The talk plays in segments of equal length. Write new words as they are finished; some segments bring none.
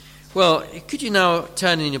Well, could you now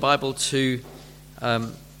turn in your Bible to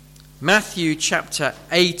Matthew chapter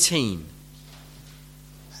 18?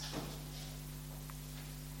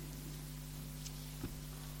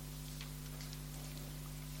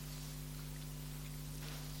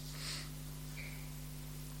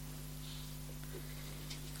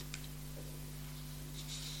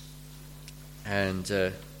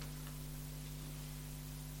 And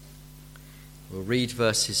we'll read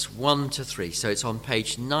verses 1 to 3. So it's on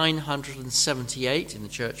page 978 in the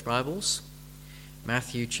church Bibles.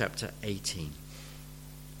 Matthew chapter 18. It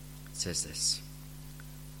says this.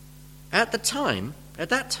 At that time,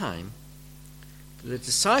 the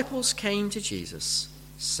disciples came to Jesus,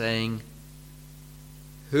 saying,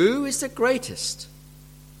 "Who is the greatest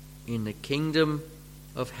in the kingdom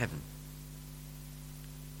of heaven?"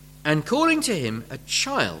 And calling to him a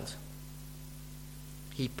child,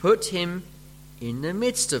 he put him in the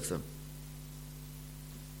midst of them,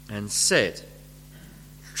 and said,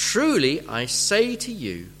 "Truly I say to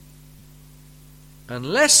you,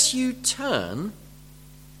 unless you turn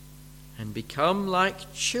and become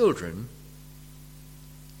like children,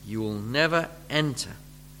 you will never enter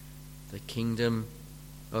the kingdom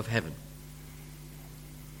of heaven.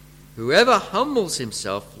 Whoever humbles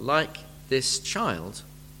himself like this child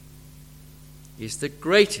is the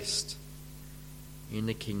greatest in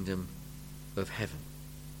the kingdom of heaven."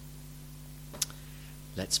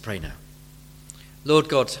 Let's pray now. Lord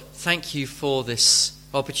God, thank you for this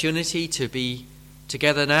opportunity to be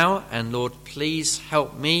together now, and Lord, please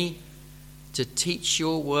help me to teach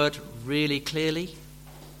your word really clearly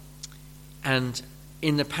and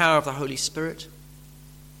in the power of the Holy Spirit,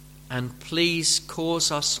 and please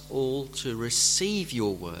cause us all to receive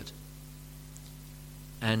your word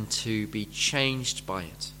and to be changed by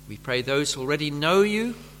it. We pray those who already know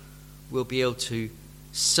you will be able to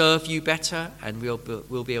serve you better, and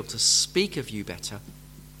we'll be able to speak of you better.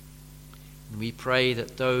 And we pray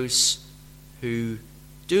that those who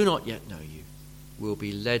do not yet know you will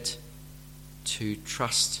be led to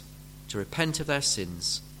trust, to repent of their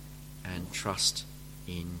sins and trust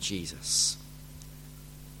in Jesus.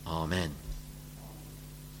 Amen.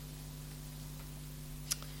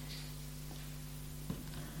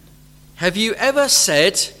 Have you ever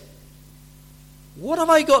said, "What have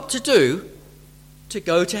I got to do to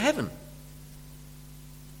go to heaven?"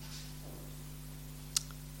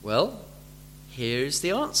 Well, here's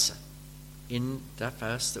the answer in that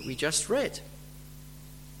verse that we just read.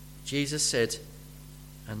 Jesus said,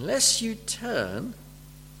 "Unless you turn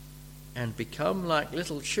and become like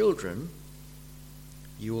little children,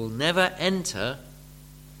 you will never enter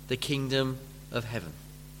the kingdom of heaven."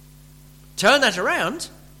 Turn that around.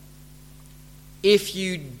 If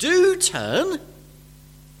you do turn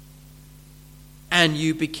and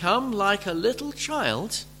you become like a little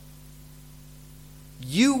child,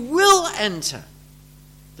 you will enter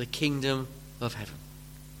the kingdom of heaven.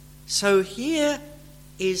 So here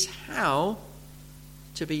is how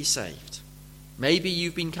to be saved. Maybe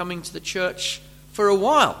you've been coming to the church for a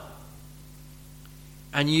while,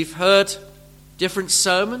 and you've heard different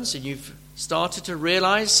sermons, and you've started to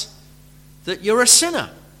realize that you're a sinner.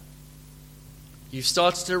 You've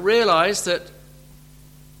started to realize that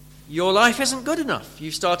your life isn't good enough.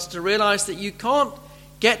 You've started to realize that you can't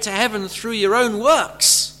get to heaven through your own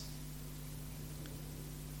works.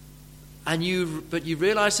 But you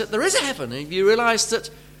realize that there is a heaven, and you realize that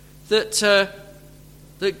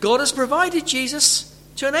God has provided Jesus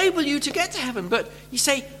to enable you to get to heaven. But you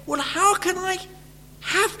say, "Well, how can I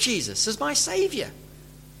have Jesus as my Savior?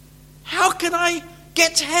 How can I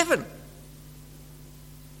get to heaven?"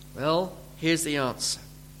 Well, here's the answer.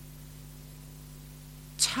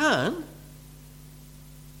 Turn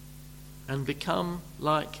and become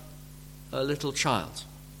like a little child,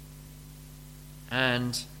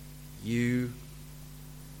 and you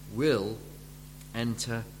will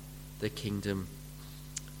enter the kingdom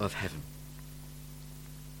of heaven.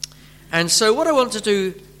 And so what I want to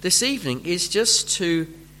do this evening is just to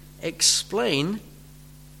explain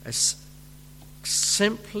as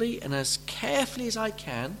simply and as carefully as I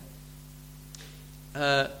can,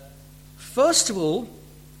 first of all,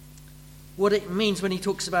 what it means when he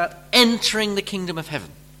talks about entering the kingdom of heaven.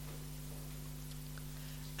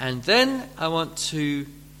 And then I want to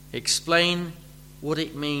explain what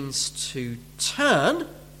it means to turn.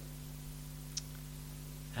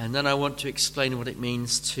 And then I want to explain what it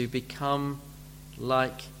means to become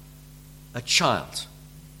like a child.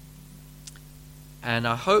 And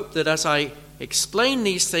I hope that as I explain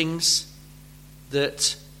these things,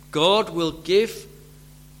 that God will give,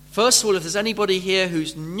 first of all, if there's anybody here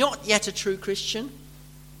who's not yet a true Christian,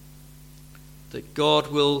 that God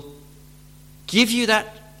will give you that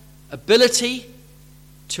ability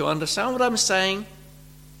to understand what I'm saying,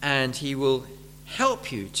 and he will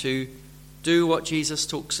help you to do what Jesus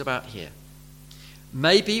talks about here.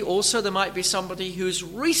 Maybe also there might be somebody who's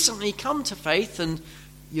recently come to faith and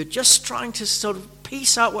you're just trying to sort of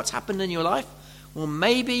piece out what's happened in your life. Well,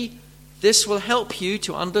 maybe this will help you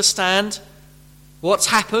to understand what's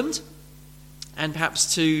happened and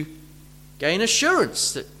perhaps to gain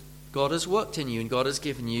assurance that God has worked in you and God has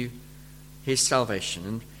given you his salvation.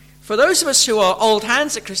 And for those of us who are old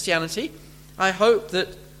hands at Christianity, I hope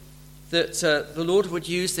that the Lord would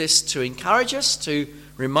use this to encourage us, to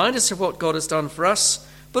remind us of what God has done for us,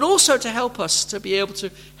 but also to help us to be able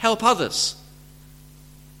to help others.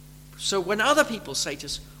 So when other people say to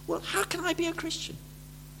us, well, how can I be a Christian?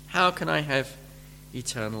 How can I have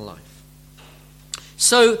eternal life?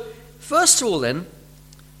 So, first of all then,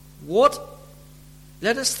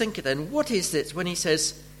 let us think then, what is it when he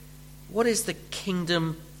says, what is the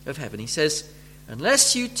kingdom of heaven? He says,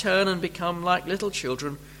 unless you turn and become like little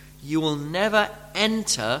children, you will never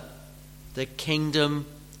enter the kingdom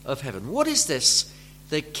of heaven. What is this?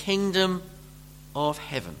 The kingdom of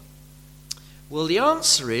heaven. Well, the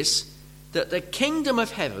answer is that the kingdom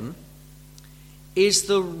of heaven is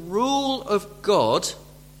the rule of God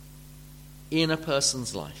in a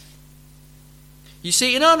person's life. You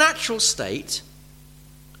see, in our natural state,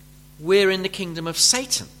 we're in the kingdom of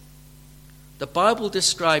Satan. The Bible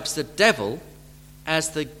describes the devil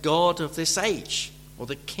as the god of this age, or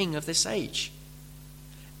the king of this age.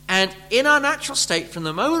 And in our natural state, from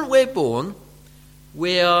the moment we're born,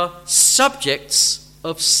 we are subjects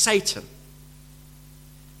of Satan.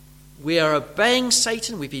 We are obeying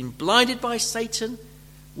Satan. We've been blinded by Satan.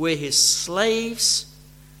 We're his slaves.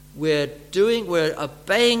 We're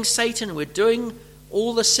obeying Satan. We're doing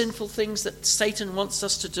all the sinful things that Satan wants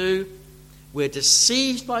us to do. We're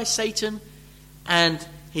deceived by Satan. And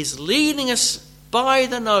he's leading us by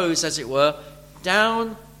the nose, as it were,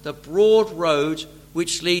 down the broad road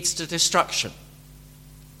which leads to destruction.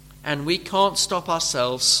 And we can't stop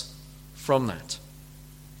ourselves from that.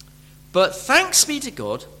 But thanks be to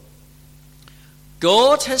God,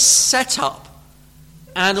 God has set up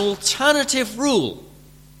an alternative rule,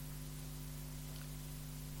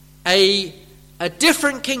 a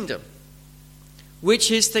different kingdom,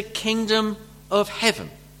 which is the kingdom of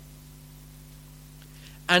heaven.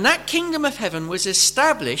 And that kingdom of heaven was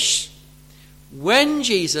established when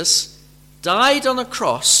Jesus died on a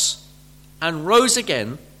cross and rose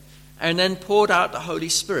again and then poured out the Holy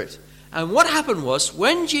Spirit. And what happened was,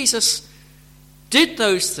 when Jesus did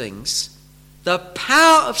those things, the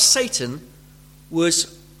power of Satan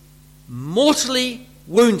was mortally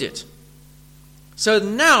wounded. So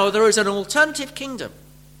now there is an alternative kingdom,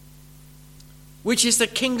 which is the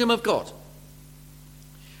kingdom of God.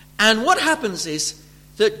 And what happens is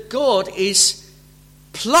that God is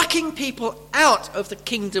plucking people out of the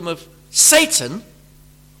kingdom of Satan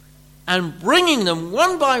and bringing them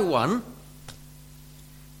one by one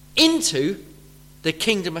into the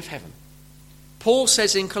kingdom of heaven. Paul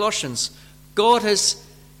says in Colossians, God has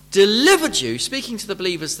delivered you, speaking to the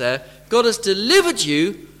believers there, God has delivered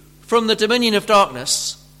you from the dominion of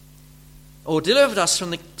darkness, or delivered us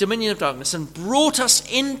from the dominion of darkness and brought us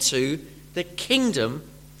into the kingdom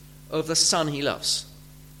of the Son he loves.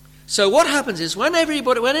 So what happens is when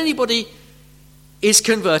anybody is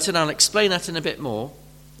converted, and I'll explain that in a bit more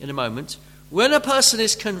in a moment, when a person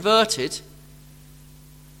is converted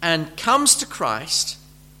and comes to Christ,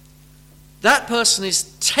 that person is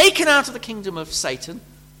taken out of the kingdom of Satan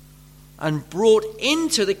and brought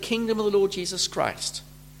into the kingdom of the Lord Jesus Christ.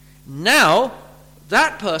 Now,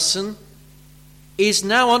 that person is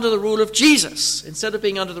now under the rule of Jesus. Instead of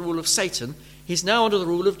being under the rule of Satan, he's now under the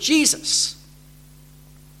rule of Jesus.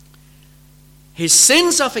 His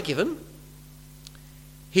sins are forgiven.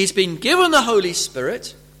 He's been given the Holy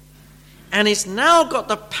Spirit, and he's now got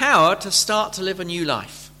the power to start to live a new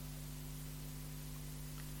life.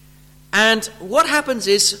 And what happens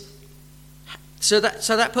is, so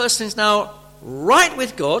that person is now right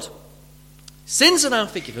with God, sins are now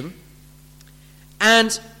forgiven,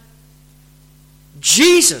 and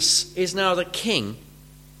Jesus is now the king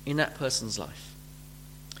in that person's life.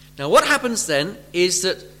 Now what happens then is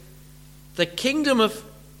that the kingdom of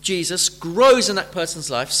Jesus grows in that person's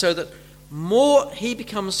life so that he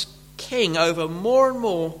becomes king over more and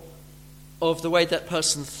more of the way that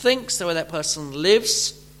person thinks, the way that person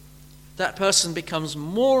lives. That person becomes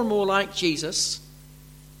more and more like Jesus.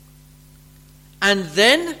 And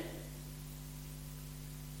then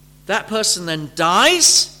that person then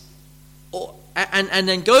dies and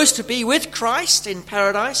then goes to be with Christ in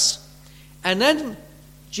paradise. And then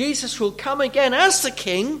Jesus will come again as the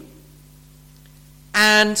king,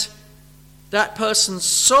 and that person's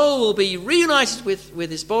soul will be reunited with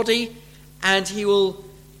his body, and he will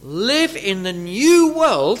live in the new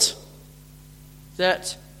world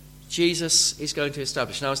that Jesus is going to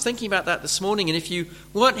establish. Now, I was thinking about that this morning, and if you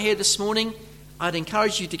weren't here this morning, I'd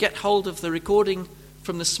encourage you to get hold of the recording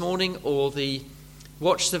from this morning, or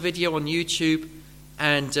watch the video on YouTube,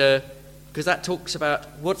 and because that talks about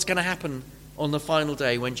what's going to happen on the final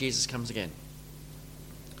day when Jesus comes again.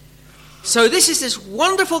 So this is this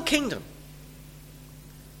wonderful kingdom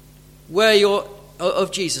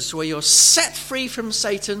of Jesus, where you're set free from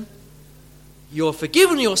Satan, you're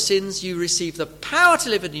forgiven your sins, you receive the power to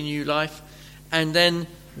live in a new life, and then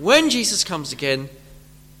when Jesus comes again,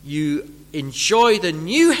 you enjoy the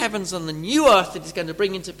new heavens and the new earth that he's going to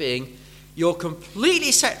bring into being. You're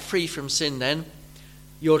completely set free from sin then.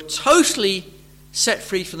 You're totally set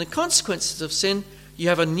free from the consequences of sin. You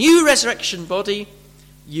have a new resurrection body.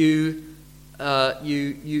 You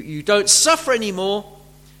don't suffer anymore.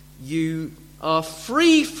 You are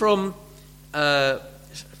free from all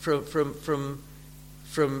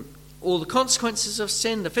the consequences of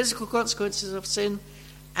sin, the physical consequences of sin,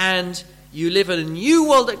 and you live in a new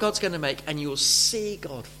world that God's going to make, and you'll see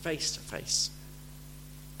God face to face,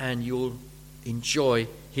 and you'll enjoy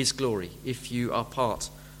his glory if you are part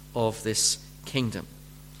of this kingdom.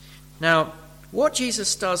 Now, what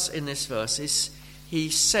Jesus does in this verse is he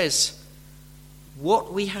says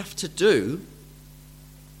what we have to do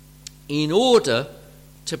in order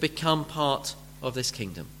to become part of this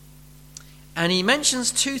kingdom. And he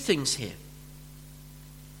mentions two things here.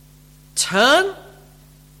 Turn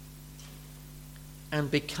and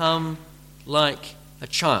become like a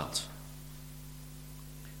child.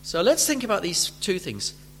 So let's think about these two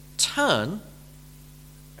things. Turn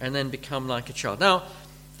and then become like a child. Now,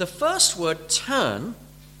 the first word, turn,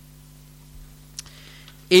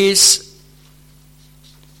 is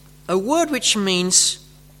a word which means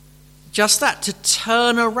just that, to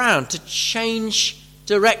turn around, to change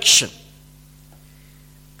direction.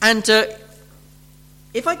 And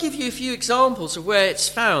if I give you a few examples of where it's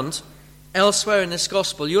found elsewhere in this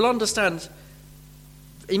gospel, you'll understand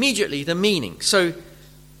immediately the meaning. So,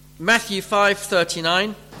 Matthew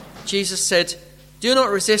 5:39, Jesus said, "Do not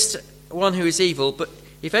resist one who is evil, but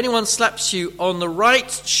if anyone slaps you on the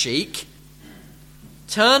right cheek,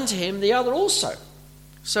 turn to him the other also."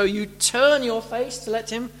 So you turn your face to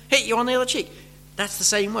let him hit you on the other cheek. That's the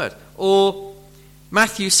same word. Or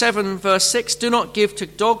Matthew 7 verse 6, "Do not give to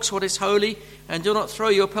dogs what is holy, and do not throw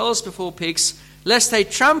your pearls before pigs, lest they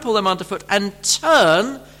trample them underfoot and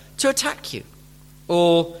turn to attack you."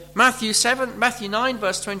 Or Matthew 9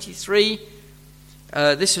 verse 23,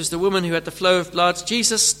 this was the woman who had the flow of blood.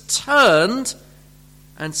 Jesus turned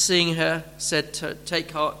and seeing her said,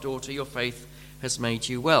 "Take heart, daughter, your faith has made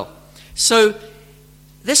you well." So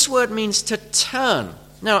this word means to turn.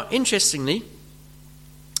 Now, interestingly,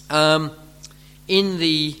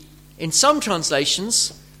 in some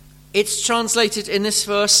translations, it's translated in this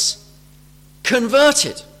verse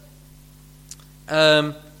converted.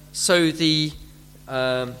 So the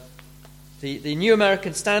New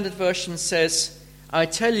American Standard Version says, "I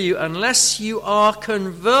tell you, unless you are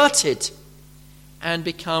converted and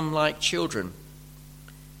become like children,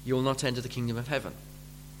 you will not enter the kingdom of heaven."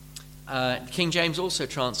 King James also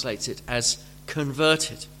translates it as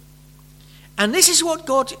converted. And this is what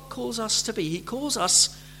God calls us to be. He calls us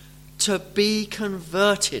to be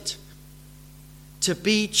converted, to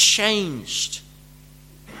be changed,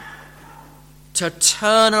 to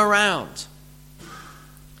turn around.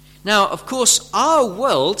 Now, of course, our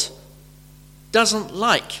world doesn't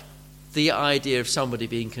like the idea of somebody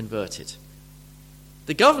being converted.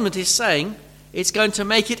 The government is saying it's going to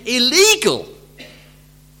make it illegal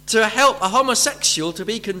to help a homosexual to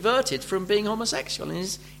be converted from being homosexual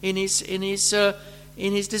in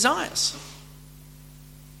his desires.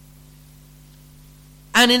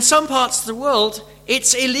 And in some parts of the world,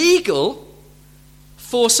 it's illegal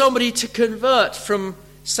for somebody to convert from,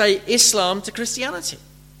 say, Islam to Christianity.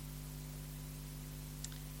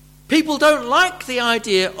 People don't like the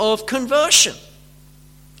idea of conversion.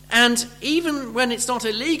 And even when it's not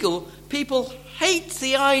illegal, people hate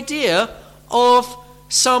the idea of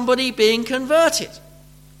somebody being converted.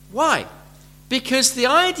 Why? Because the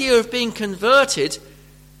idea of being converted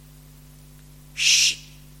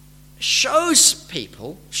shows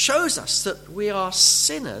us that we are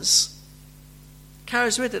sinners,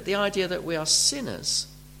 carries with it the idea that we are sinners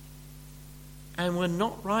and we're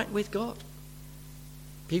not right with God.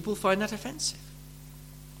 People find that offensive.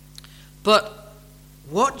 But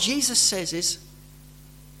what Jesus says is,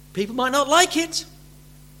 people might not like it,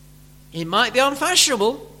 It might be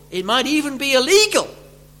unfashionable. It might even be illegal.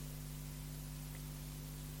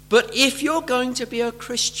 But if you're going to be a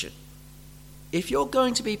Christian, if you're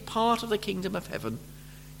going to be part of the kingdom of heaven,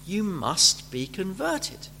 you must be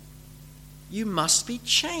converted. You must be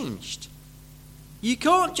changed. You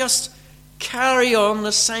can't just carry on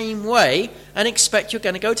the same way and expect you're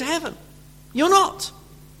going to go to heaven. You're not.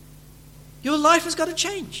 Your life has got to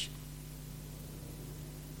change.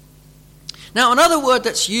 Now, another word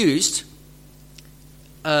that's used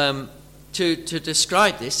to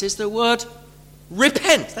describe this is the word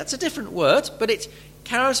repent. That's a different word, but it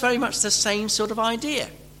carries very much the same sort of idea.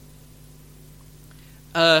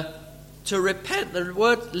 To repent, the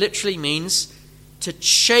word literally means to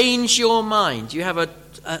change your mind. You have a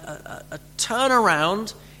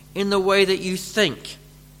turnaround in the way that you think,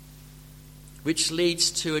 which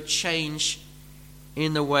leads to a change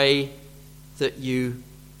in the way that you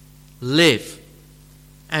live.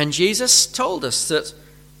 And Jesus told us that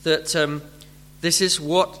this is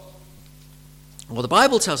what the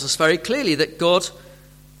Bible tells us very clearly, that God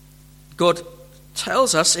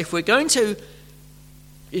tells us if you're going to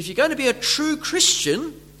be a true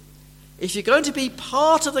Christian, if you're going to be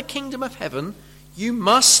part of the kingdom of heaven, you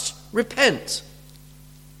must repent.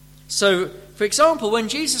 So, for example, when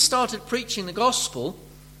Jesus started preaching the gospel,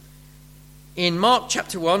 in Mark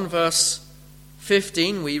chapter 1, verse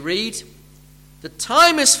 15, we read, "The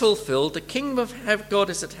time is fulfilled, the kingdom of God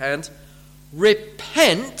is at hand.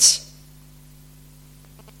 Repent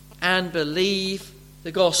and believe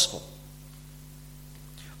the gospel."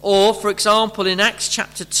 Or, for example, in Acts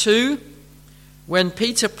chapter 2, when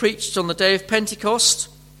Peter preached on the day of Pentecost,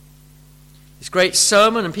 his great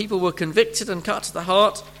sermon, and people were convicted and cut to the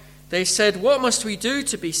heart, they said, "What must we do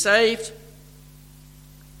to be saved?"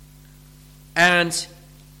 And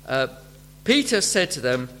Peter said to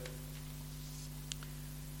them,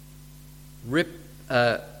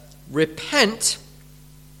 repent.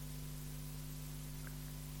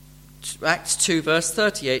 Acts 2 verse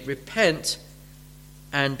 38, repent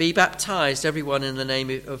and be baptized, everyone in the name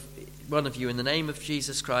of one of you, in the name of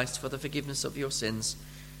Jesus Christ, for the forgiveness of your sins,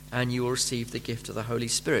 and you will receive the gift of the Holy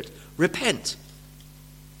Spirit. Repent.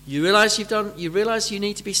 You realize you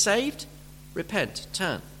need to be saved? Repent,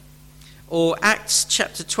 turn. Or Acts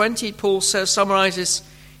chapter 20, Paul summarizes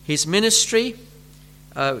his ministry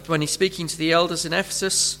when he's speaking to the elders in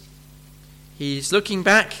Ephesus. He's looking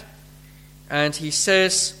back and he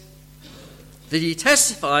says that he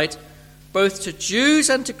testified both to Jews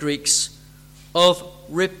and to Greeks of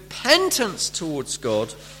repentance towards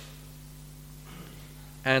God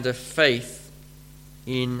and of faith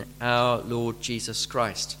in our Lord Jesus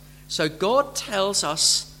Christ. So God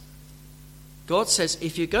says,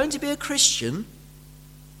 if you're going to be a Christian,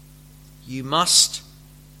 you must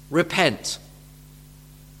repent.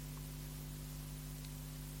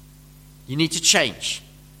 You need to change.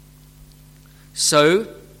 So,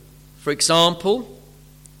 for example,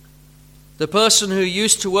 the person who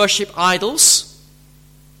used to worship idols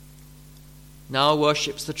now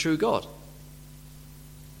worships the true God.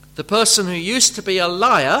 The person who used to be a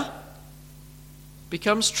liar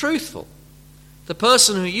becomes truthful. The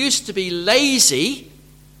person who used to be lazy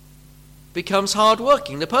becomes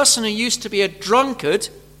hardworking. The person who used to be a drunkard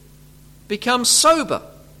becomes sober.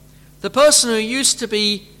 The person who used to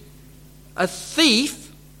be a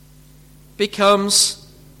thief becomes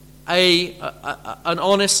an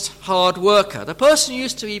honest hard worker. The person who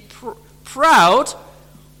used to be proud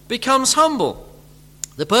becomes humble.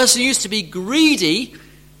 The person who used to be greedy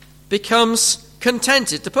becomes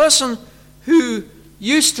contented. The person who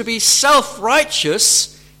used to be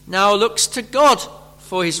self-righteous now looks to God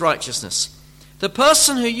for his righteousness. The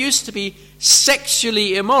person who used to be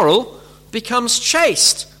sexually immoral becomes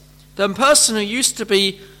chaste. The person who used to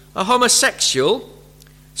be a homosexual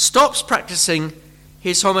stops practicing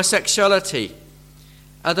his homosexuality.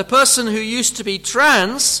 The person who used to be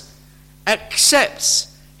trans accepts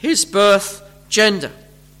his birth gender.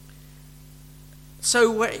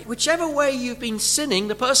 So whichever way you've been sinning,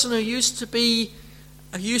 the person who used to be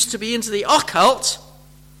into the occult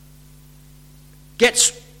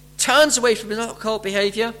turns away from his occult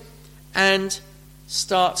behavior and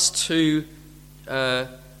starts to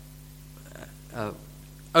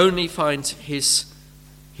only find his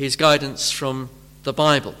guidance from the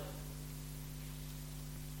Bible.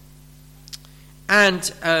 And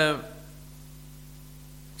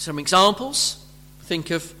some examples.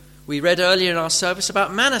 We read earlier in our service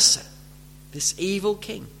about Manasseh, this evil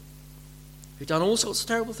king who'd done all sorts of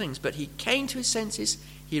terrible things, but he came to his senses,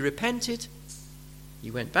 he repented, he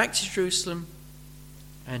went back to Jerusalem,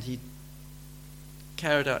 and he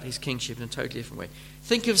carried out his kingship in a totally different way.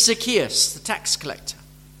 Think of Zacchaeus, the tax collector.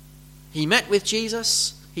 He met with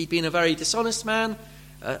Jesus. He'd been a very dishonest man.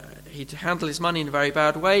 He'd handled his money in a very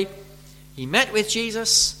bad way. He met with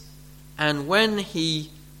Jesus, and when he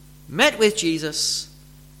met with Jesus,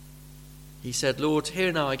 he said, Lord,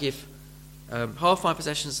 here now I give half my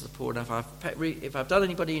possessions to the poor, and if I've done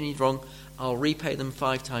anybody any wrong, I'll repay them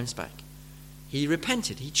 5 times back. He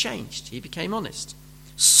repented, he changed, he became honest.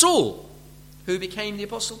 Saul, who became the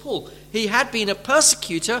Apostle Paul, he had been a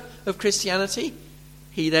persecutor of Christianity.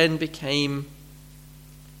 He then became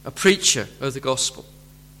a preacher of the gospel.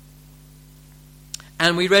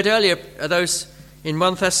 And we read earlier those in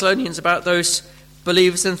 1 Thessalonians about those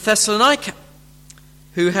believers in Thessalonica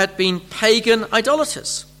who had been pagan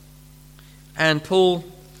idolaters. And Paul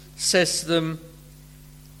says to them,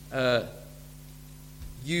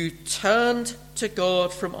 you turned to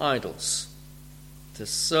God from idols to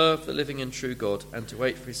serve the living and true God and to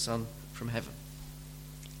wait for his Son from heaven.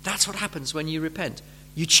 That's what happens when you repent.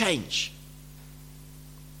 You change.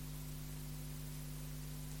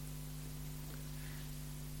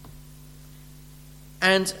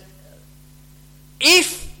 And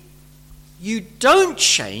if you don't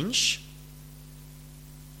change,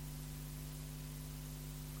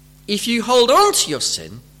 if you hold on to your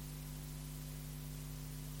sin,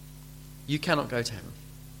 you cannot go to heaven.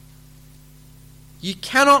 You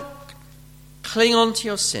cannot cling on to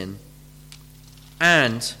your sin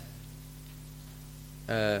and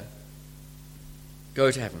go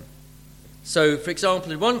to heaven. So, for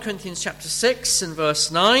example, in 1 Corinthians chapter 6 and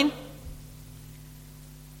verse 9,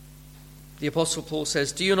 the Apostle Paul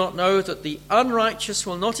says, do you not know that the unrighteous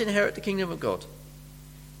will not inherit the kingdom of God?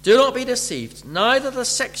 Do not be deceived. Neither the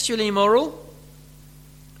sexually immoral,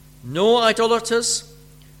 nor idolaters,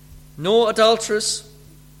 nor adulterers,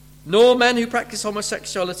 nor men who practice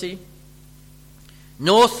homosexuality,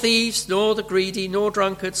 nor thieves, nor the greedy, nor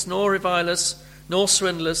drunkards, nor revilers, nor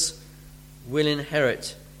swindlers will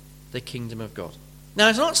inherit the kingdom of God. Now,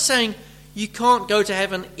 it's not saying you can't go to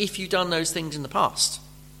heaven if you've done those things in the past,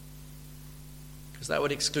 because that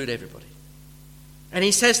would exclude everybody. And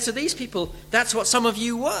he says to these people, that's what some of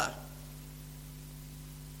you were.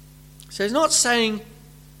 So he's not saying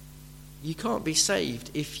you can't be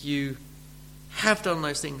saved if you have done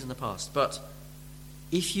those things in the past, but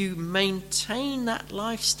if you maintain that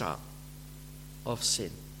lifestyle of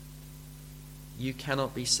sin, you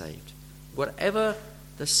cannot be saved. Whatever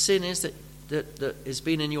the sin is that has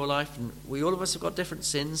been in your life, and we all of us have got different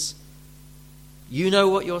sins, you know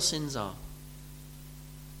what your sins are.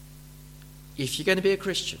 If you're going to be a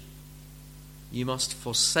Christian, you must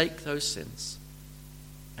forsake those sins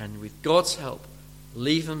and with God's help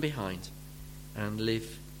leave them behind and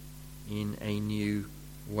live in a new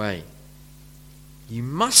way. You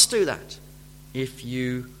must do that if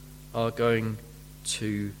you are going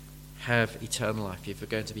to have eternal life, if you're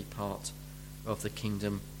going to be part of the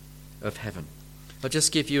kingdom of heaven. I'll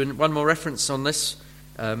just give you one more reference on this.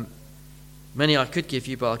 Many I could give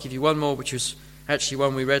you, but I'll give you one more, which was actually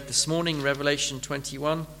one we read this morning, Revelation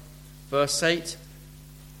 21, verse 8.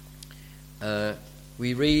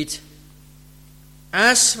 We read,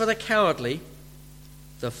 as for the cowardly,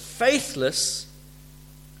 the faithless,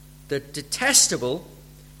 the detestable,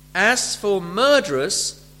 as for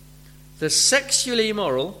murderers, the sexually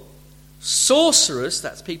immoral, sorcerers,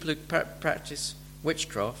 that's people who practice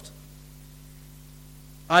witchcraft,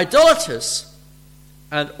 idolaters,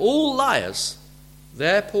 and all liars,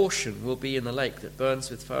 their portion will be in the lake that burns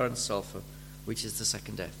with fire and sulfur, which is the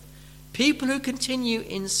second death. People who continue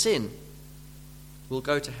in sin will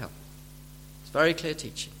go to hell. It's very clear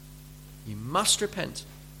teaching. You must repent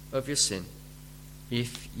of your sin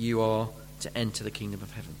if you are to enter the kingdom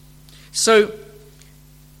of heaven. So,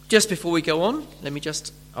 just before we go on, let me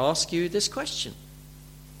just ask you this question.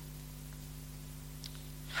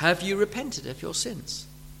 Have you repented of your sins?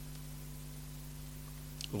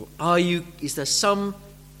 Or is there some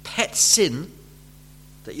pet sin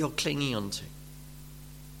that you're clinging on to?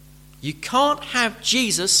 You can't have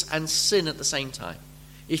Jesus and sin at the same time.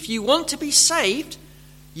 If you want to be saved,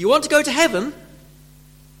 you want to go to heaven,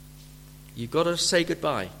 you've got to say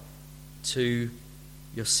goodbye to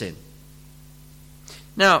your sin.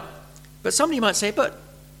 Now, but somebody might say, but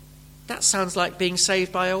that sounds like being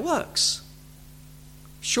saved by our works.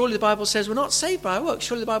 Surely the Bible says we're not saved by our works.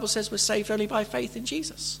 Surely the Bible says we're saved only by faith in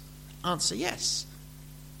Jesus. Answer, yes.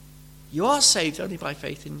 You are saved only by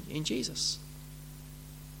faith in Jesus.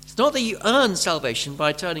 It's not that you earn salvation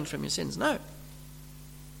by turning from your sins. No.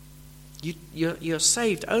 You're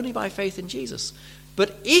saved only by faith in Jesus.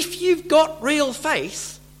 But if you've got real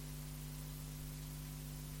faith,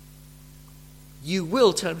 you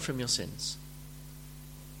will turn from your sins.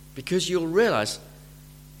 Because you'll realize,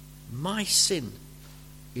 my sin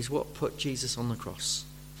is what put Jesus on the cross.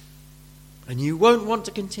 And you won't want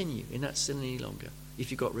to continue in that sin any longer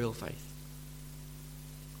if you've got real faith.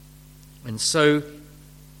 And so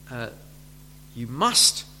you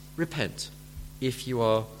must repent if you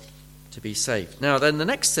are to be saved. Now then, the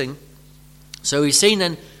next thing, so we've seen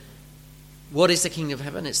then what is the kingdom of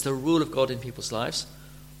heaven. It's the rule of God in people's lives.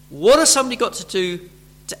 What has somebody got to do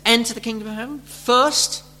to enter the kingdom of heaven?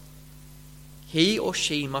 First, he or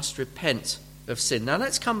she must repent of sin. Now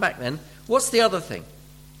let's come back then. What's the other thing?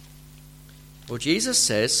 Well, Jesus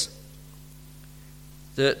says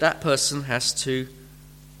that person has to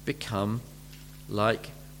become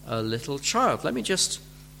like a little child. Let me just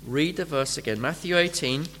read the verse again. Matthew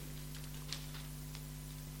 18.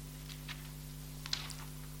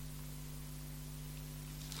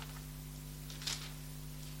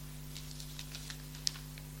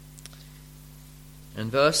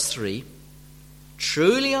 And verse 3,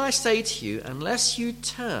 truly I say to you, unless you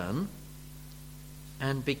turn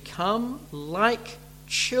and become like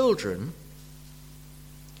children,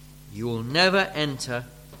 you will never enter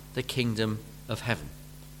the kingdom of heaven.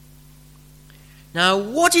 Now,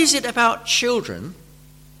 what is it about children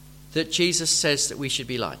that Jesus says that we should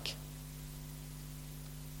be like?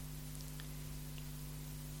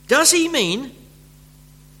 Does he mean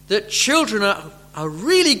that children are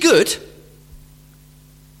really good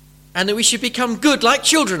and that we should become good like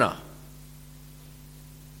children are?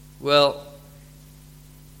 Well,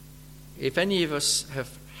 if any of us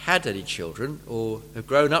have had any children or have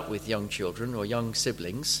grown up with young children or young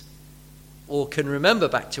siblings or can remember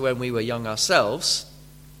back to when we were young ourselves,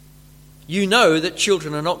 you know that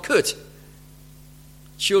children are not good.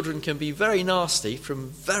 Children can be very nasty from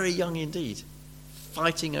very young indeed,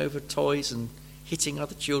 fighting over toys and hitting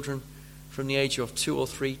other children from the age of 2 or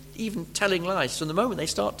 3, even telling lies. From the moment they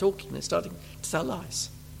start talking, they're starting to tell lies.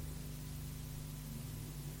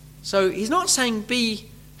 So he's not saying be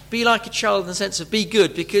like a child in the sense of be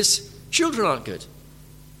good, because children aren't good.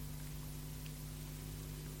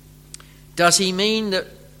 Does he mean that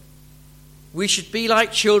we should be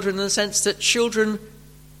like children in the sense that children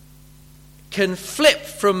can flip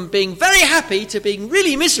from being very happy to being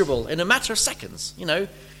really miserable in a matter of seconds? You know,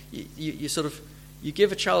 you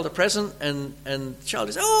give a child a present and the child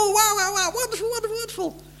is, oh, wow, wonderful, wonderful,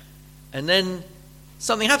 wonderful. And then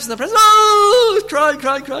something happens in the present, oh,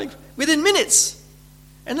 crying, within minutes.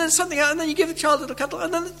 And then something else, and then you give the child a little cuddle,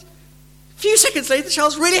 and then a few seconds later the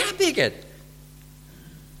child's really happy again.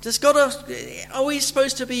 Are we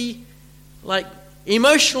supposed to be like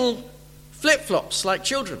emotional flip-flops like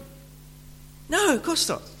children? No, of course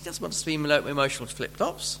not. He doesn't want us to be emotional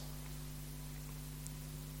flip-flops.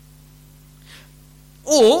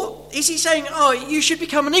 Or is he saying, you should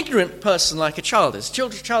become an ignorant person like a child is? A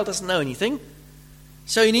child doesn't know anything.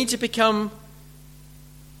 So you need to become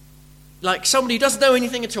like somebody who doesn't know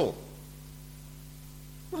anything at all.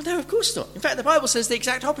 Well, no, of course not. In fact, the Bible says the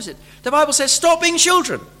exact opposite. The Bible says, stop being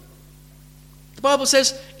children. The Bible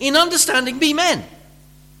says, in understanding, be men.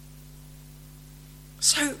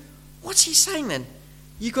 So, what's he saying then?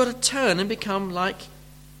 You've got to turn and become like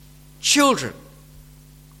children.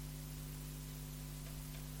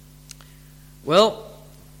 Well,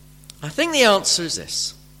 I think the answer is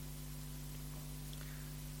this.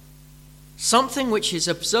 Something which is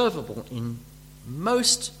observable in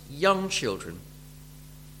most young children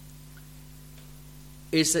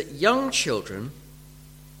is that young children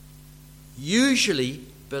usually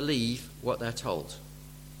believe what they're told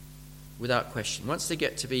without question. Once they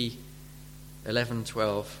get to be 11,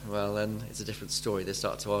 12, well, then it's a different story. They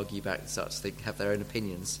start to argue back, they start to have their own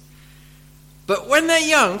opinions. But when they're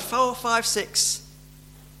young, 4, 5, 6,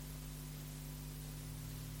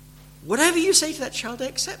 whatever you say to that child, they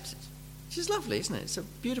accept it. Which is lovely, isn't it? It's a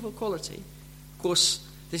beautiful quality. Of course,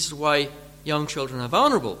 this is why young children are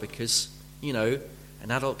vulnerable, because, an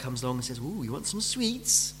adult comes along and says, ooh, you want some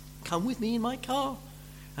sweets? Come with me in my car.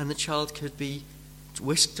 And the child could be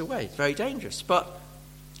whisked away. It's very dangerous. But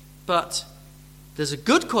there's a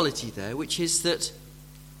good quality there, which is that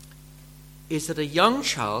a young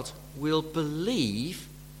child will believe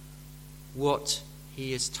what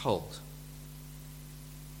he is told.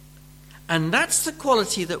 And that's the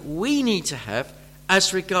quality that we need to have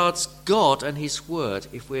as regards God and his word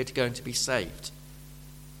if we're going to be saved.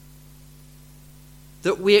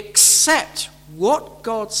 That we accept what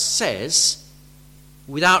God says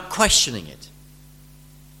without questioning it.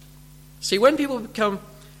 See, when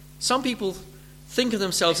some people think of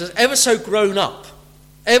themselves as ever so grown up,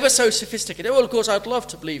 ever so sophisticated. Well, of course, I'd love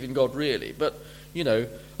to believe in God, really, but,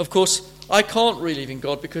 of course, I can't believe in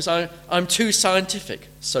God because I'm too scientific,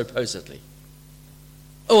 supposedly.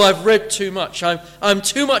 Oh, I've read too much. I'm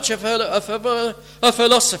too much of a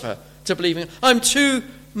philosopher to believe in. I'm too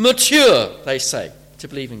mature, they say, to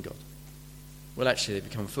believe in God. Well, actually, they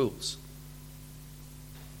become fools.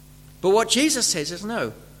 But what Jesus says is,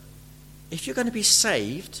 no, if you're going to be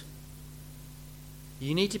saved,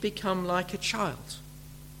 you need to become like a child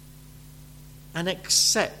and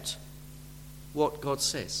accept what God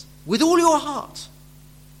says with all your heart,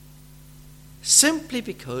 simply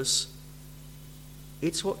because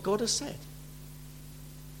it's what God has said.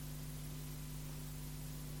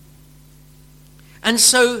 And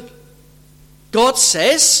so God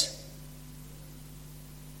says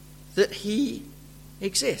that he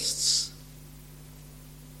exists.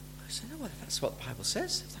 I say, no, well, if that's what the Bible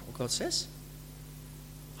says, if that's what God says,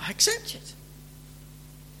 I accept it.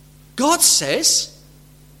 God says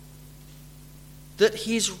that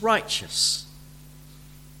he's righteous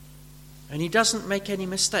and he doesn't make any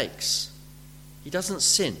mistakes. He doesn't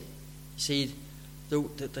sin. You see,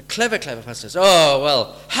 the clever person says, oh,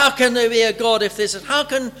 well, how can there be a God if this? How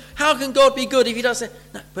can God be good if he doesn't?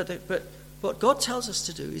 No, but what God tells us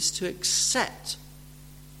to do is to accept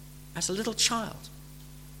as a little child.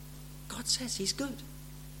 God says he's good.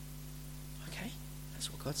 Okay,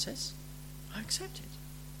 that's what God says. I accept it.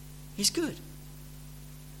 He's good.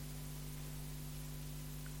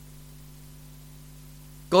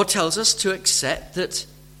 God tells us to accept that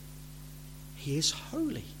he is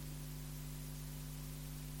holy.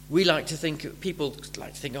 People like to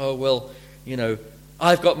think, oh, well,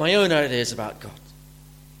 I've got my own ideas about God.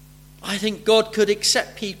 I think God could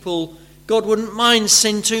accept people. God wouldn't mind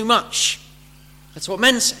sin too much. That's what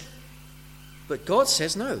men say. But God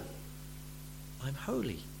says, no, I'm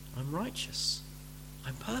holy, I'm righteous,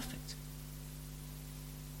 I'm perfect.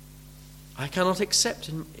 I cannot accept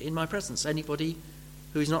in my presence anybody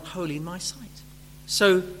who is not holy in my sight.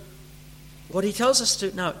 So what he tells us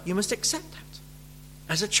to, now, you must accept that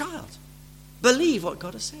as a child. Believe what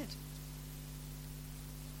God has said.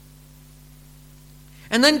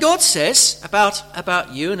 And then God says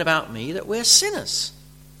about you and about me that we're sinners.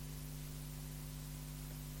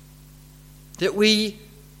 That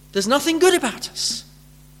there's nothing good about us.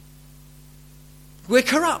 We're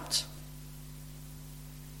corrupt.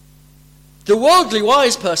 The worldly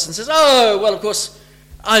wise person says, oh, well, of course,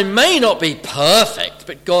 I may not be perfect,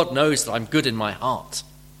 but God knows that I'm good in my heart.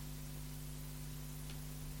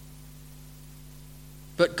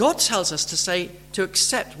 But God tells us to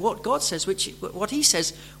accept what God says, what he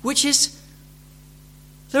says, which is,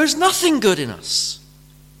 there is nothing good in us.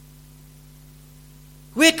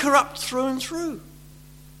 We're corrupt through and through.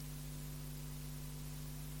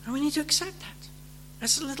 And we need to accept that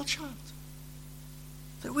as a little child,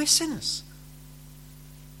 that we're sinners.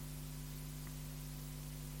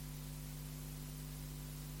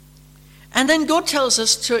 And then God tells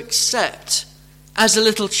us to accept as a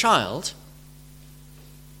little child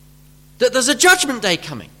that there's a judgment day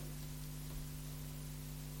coming.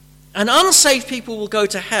 And unsaved people will go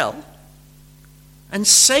to hell, and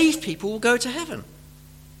saved people will go to heaven.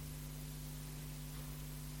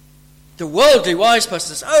 The worldly wise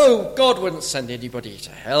person says, oh, God wouldn't send anybody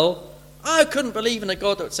to hell. I couldn't believe in a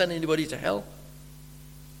God that would send anybody to hell.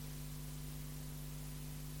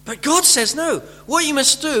 But God says, no, what you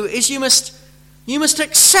must do is you must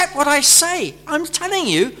accept what I say. I'm telling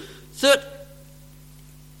you that,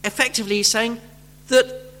 effectively he's saying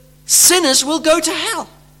that sinners will go to hell.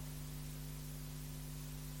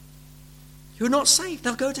 You're not saved,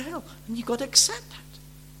 they'll go to hell. And you've got to accept that.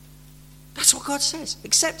 That's what God says.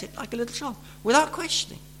 Accept it like a little child, without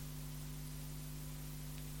questioning.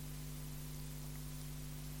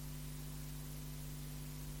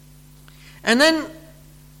 And then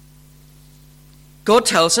God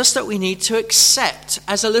tells us that we need to accept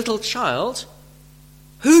as a little child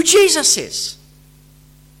who Jesus is.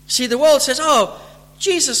 See, the world says, oh,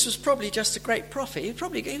 Jesus was probably just a great prophet. He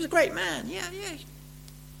was a great man. Yeah.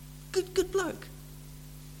 Good bloke.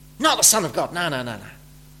 Not the Son of God. No.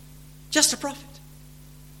 Just a prophet.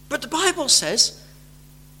 But the Bible says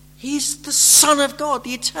he's the Son of God,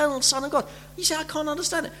 the eternal Son of God. You say, I can't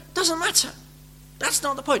understand it. Doesn't matter. That's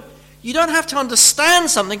not the point. You don't have to understand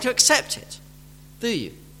something to accept it, do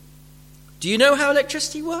you? Do you know how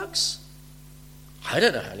electricity works? I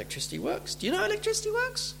don't know how electricity works. Do you know how electricity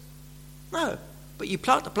works? No. But you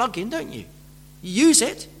plug the plug in, don't you? You use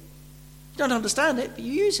it. You don't understand it, but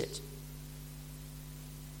you use it.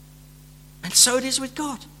 And so it is with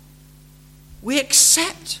God. We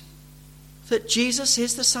accept that Jesus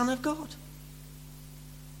is the Son of God.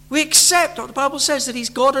 We accept what the Bible says, that he's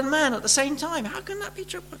God and man at the same time. How can that be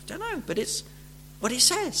true? I don't know, but it's what it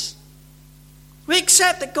says. We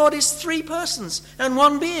accept that God is three persons and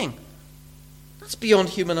one being. That's beyond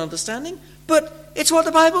human understanding, but it's what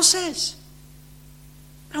the Bible says.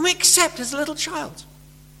 And we accept as a little child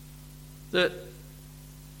that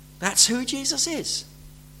that's who Jesus is.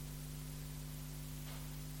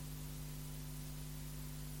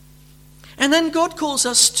 And then God calls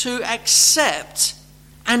us to accept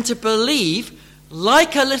and to believe,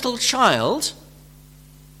 like a little child,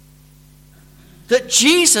 that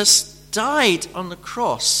Jesus died on the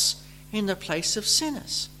cross in the place of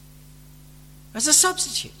sinners as a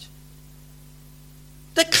substitute.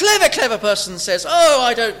 The clever person says, "Oh,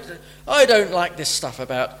 I don't like this stuff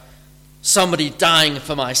about somebody dying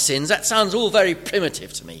for my sins. That sounds all very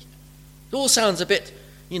primitive to me. It all sounds a bit,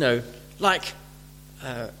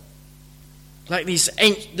 like these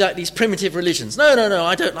primitive religions. No,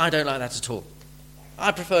 I don't like that at all.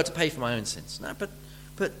 I prefer to pay for my own sins." No,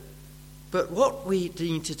 but what we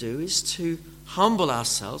need to do is to humble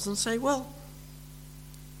ourselves and say, well,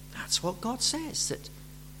 that's what God says,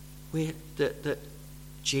 that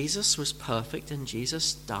Jesus was perfect and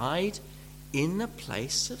Jesus died in the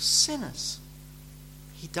place of sinners.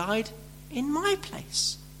 He died in my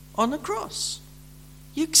place on the cross.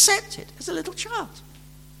 You accept it as a little child.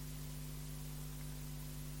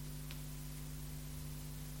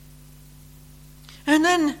 And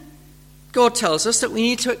then God tells us that we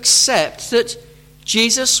need to accept that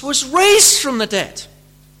Jesus was raised from the dead.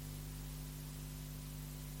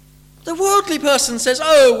 The worldly person says,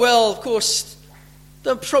 "Oh, well, of course,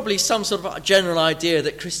 there's probably some sort of general idea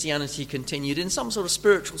that Christianity continued. In some sort of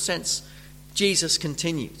spiritual sense, Jesus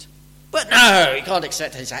continued. But no, you can't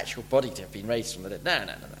accept his actual body to have been raised from the dead.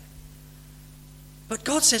 No. But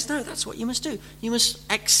God says, no, that's what you must do. You must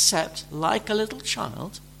accept, like a little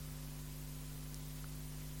child,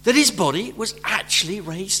 that his body was actually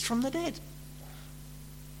raised from the dead.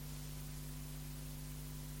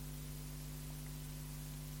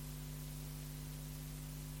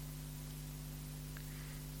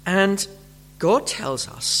 And God tells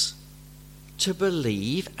us to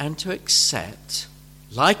believe and to accept,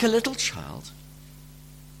 like a little child,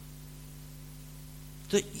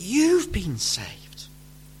 that you've been saved.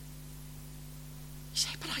 You say,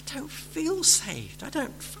 "But I don't feel saved.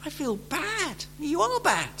 I feel bad." You are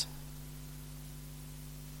bad.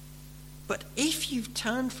 But if you've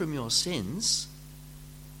turned from your sins,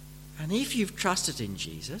 and if you've trusted in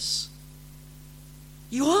Jesus,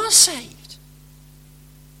 you are saved.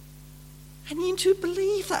 And you need to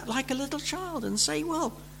believe that like a little child and say,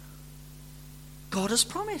 well, God has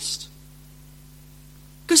promised.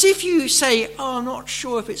 Because if you say, "Oh, I'm not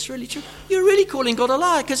sure if it's really true," you're really calling God a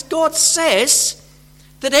liar, because God says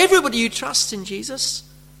that everybody who trusts in Jesus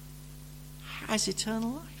has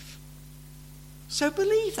eternal life. So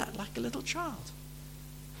believe that like a little child.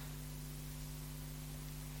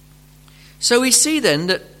 So we see then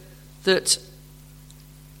that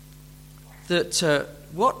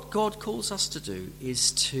what God calls us to do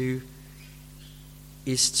is to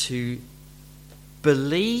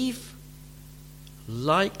believe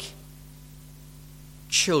like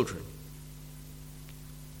children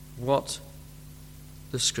what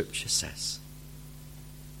the Scripture says.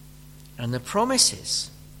 And the promise is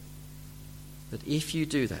that if you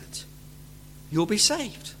do that, you'll be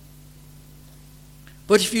saved.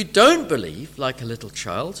 But if you don't believe like a little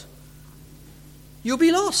child, you'll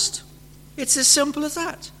be lost. It's as simple as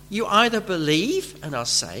that. You either believe and are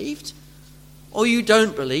saved, or you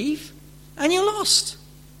don't believe and you're lost.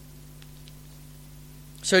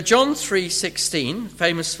 So John 3:16,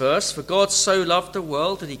 famous verse, "For God so loved the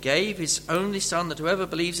world that he gave his only Son, that whoever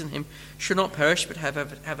believes in him should not perish but have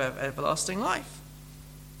everlasting life."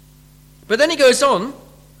 But then he goes on,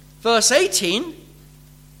 verse 18,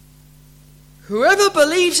 "Whoever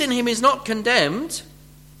believes in him is not condemned,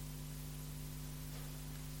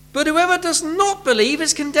 but whoever does not believe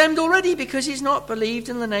is condemned already, because he's not believed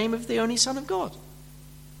in the name of the only Son of God."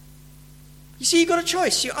 You see, you've got a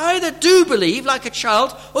choice. You either do believe like a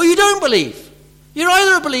child, or you don't believe. You're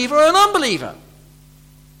either a believer or an unbeliever.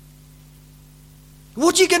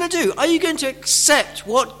 What are you going to do? Are you going to accept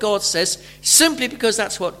what God says simply because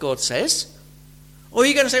that's what God says? Or are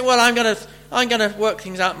you going to say, "Well, I'm going to work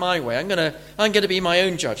things out my way. I'm going to be my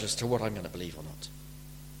own judge as to what I'm going to believe or not"?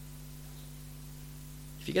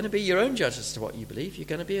 If you're going to be your own judge as to what you believe,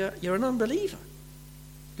 you're an unbeliever.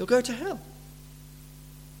 You'll go to hell.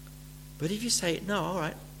 But if you say, "No, all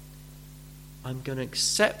right, I'm going to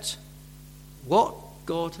accept what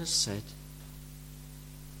God has said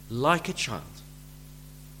like a child,"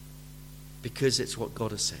 because it's what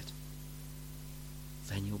God has said,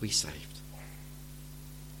 then you'll be saved.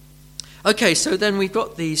 Okay, so then we've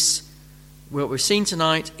got these. What we've seen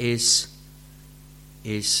tonight is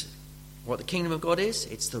what the kingdom of God is.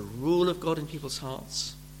 It's the rule of God in people's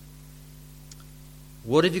hearts.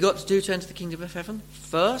 What have you got to do to enter the kingdom of heaven?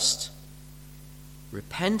 First,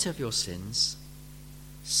 repent of your sins.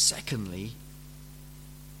 Secondly,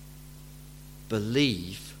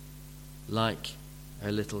 believe like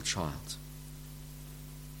a little child.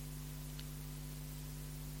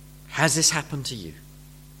 Has this happened to you?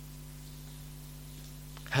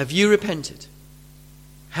 Have you repented?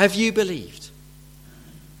 Have you believed?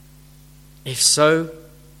 If so,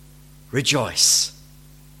 rejoice.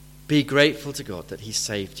 Be grateful to God that He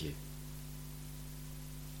saved you.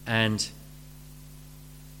 And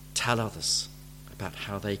tell others about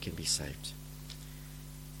how they can be saved.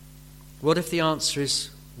 What if the answer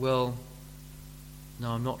is, well,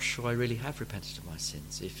 no, I'm not sure I really have repented of my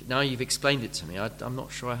sins. If now you've explained it to me, I'm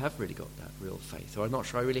not sure I have really got that real faith, or I'm not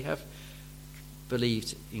sure I really have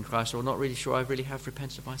believed in Christ, or not really sure I really have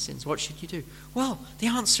repented of my sins. What should you do? Well, the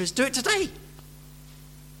answer is do it today.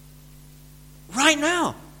 Right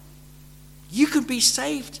now. You can be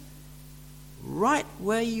saved right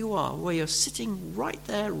where you are, where you're sitting right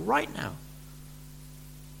there, right now.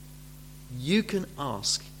 You can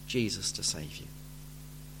ask Jesus to save you.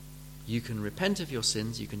 You can repent of your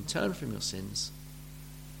sins, you can turn from your sins,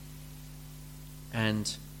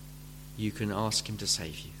 and you can ask Him to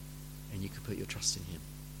save you, and you can put your trust in Him.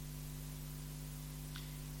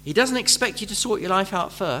 He doesn't expect you to sort your life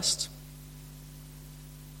out first.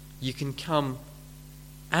 You can come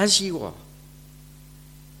as you are.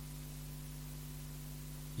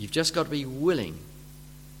 You've just got to be willing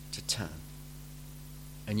to turn.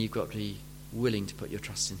 And you've got to be willing to put your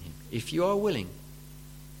trust in Him. If you are willing,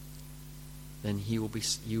 then He will be.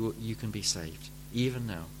 You can be saved, even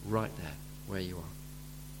now, right there where you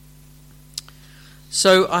are.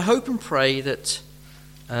 So I hope and pray that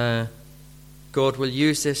God will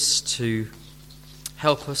use this to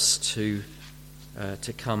help us to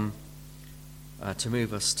come, to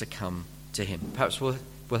move us to come to Him. Perhaps we'll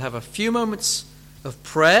have a few moments of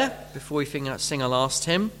prayer before we sing our last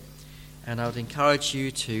hymn, and I would encourage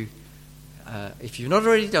you to, if you've not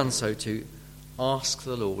already done so, to ask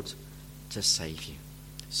the Lord to save you.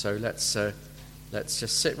 So let's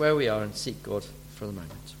just sit where we are and seek God for the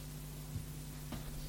moment.